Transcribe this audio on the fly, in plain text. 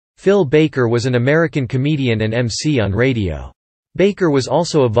Phil Baker was an American comedian and MC on radio. Baker was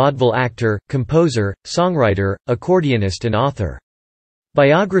also a vaudeville actor, composer, songwriter, accordionist and author.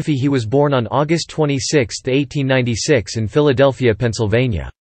 Biography. He was born on August 26, 1896 in Philadelphia, Pennsylvania.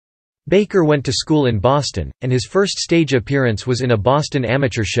 Baker went to school in Boston, and his first stage appearance was in a Boston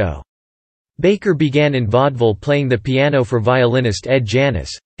amateur show. Baker began in vaudeville playing the piano for violinist Ed Janis,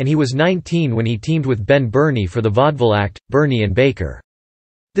 and he was 19 when he teamed with Ben Burney for the vaudeville act, Burney and Baker.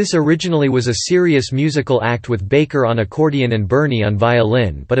 This originally was a serious musical act with Baker on accordion and Burney on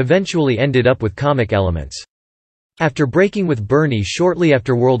violin, but eventually ended up with comic elements. After breaking with Burney shortly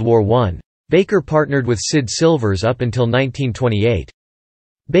after World War I, Baker partnered with Sid Silvers up until 1928.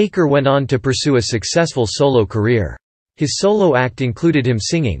 Baker went on to pursue a successful solo career. His solo act included him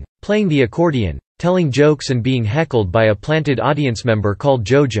singing, playing the accordion, telling jokes and being heckled by a planted audience member called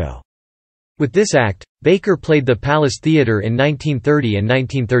Jojo. With this act, Baker played the Palace Theatre in 1930 and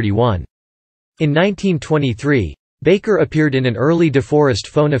 1931. In 1923, Baker appeared in an early DeForest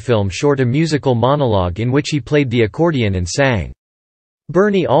phonofilm short, a musical monologue in which he played the accordion and sang.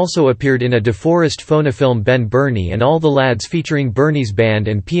 Burney also appeared in a DeForest phonofilm Ben Burney and All the Lads featuring Burney's band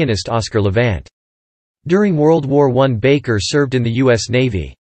and pianist Oscar Levant. During World War I, Baker served in the U.S.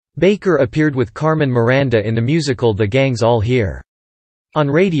 Navy. Baker appeared with Carmen Miranda in the musical The Gang's All Here. On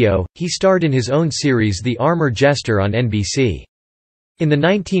radio, he starred in his own series The Armor Jester on NBC. In the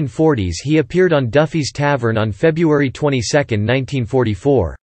 1940s he appeared on Duffy's Tavern on February 22,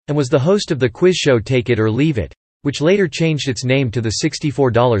 1944, and was the host of the quiz show Take It or Leave It, which later changed its name to the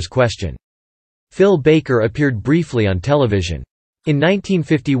 $64 Question. Phil Baker appeared briefly on television. In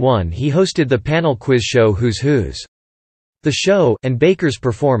 1951 he hosted the panel quiz show Who's Whose. The show, and Baker's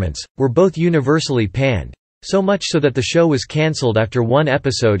performance, were both universally panned, so much so that the show was cancelled after one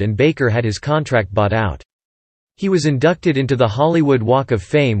episode and Baker had his contract bought out. He was inducted into the Hollywood Walk of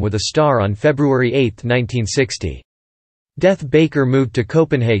Fame with a star on February 8, 1960. Death. Baker moved to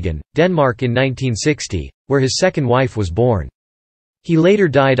Copenhagen, Denmark in 1960, where his second wife was born. He later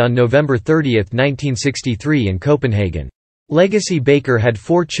died on November 30, 1963 in Copenhagen. Legacy. Baker had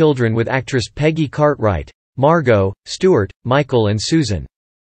 4 children with actress Peggy Cartwright, Margot, Stuart, Michael and Susan.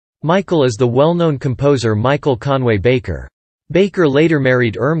 Michael is the well-known composer Michael Conway Baker. Baker later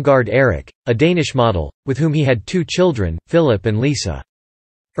married Irmgard Erik, a Danish model, with whom he had 2 children, Philip and Lisa.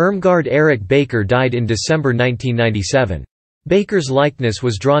 Irmgard Erik. Baker died in December 1997. Baker's likeness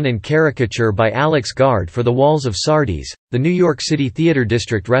was drawn in caricature by Alex Gard for the walls of Sardi's, the New York City Theater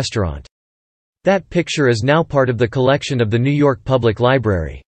District restaurant. That picture is now part of the collection of the New York Public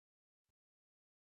Library.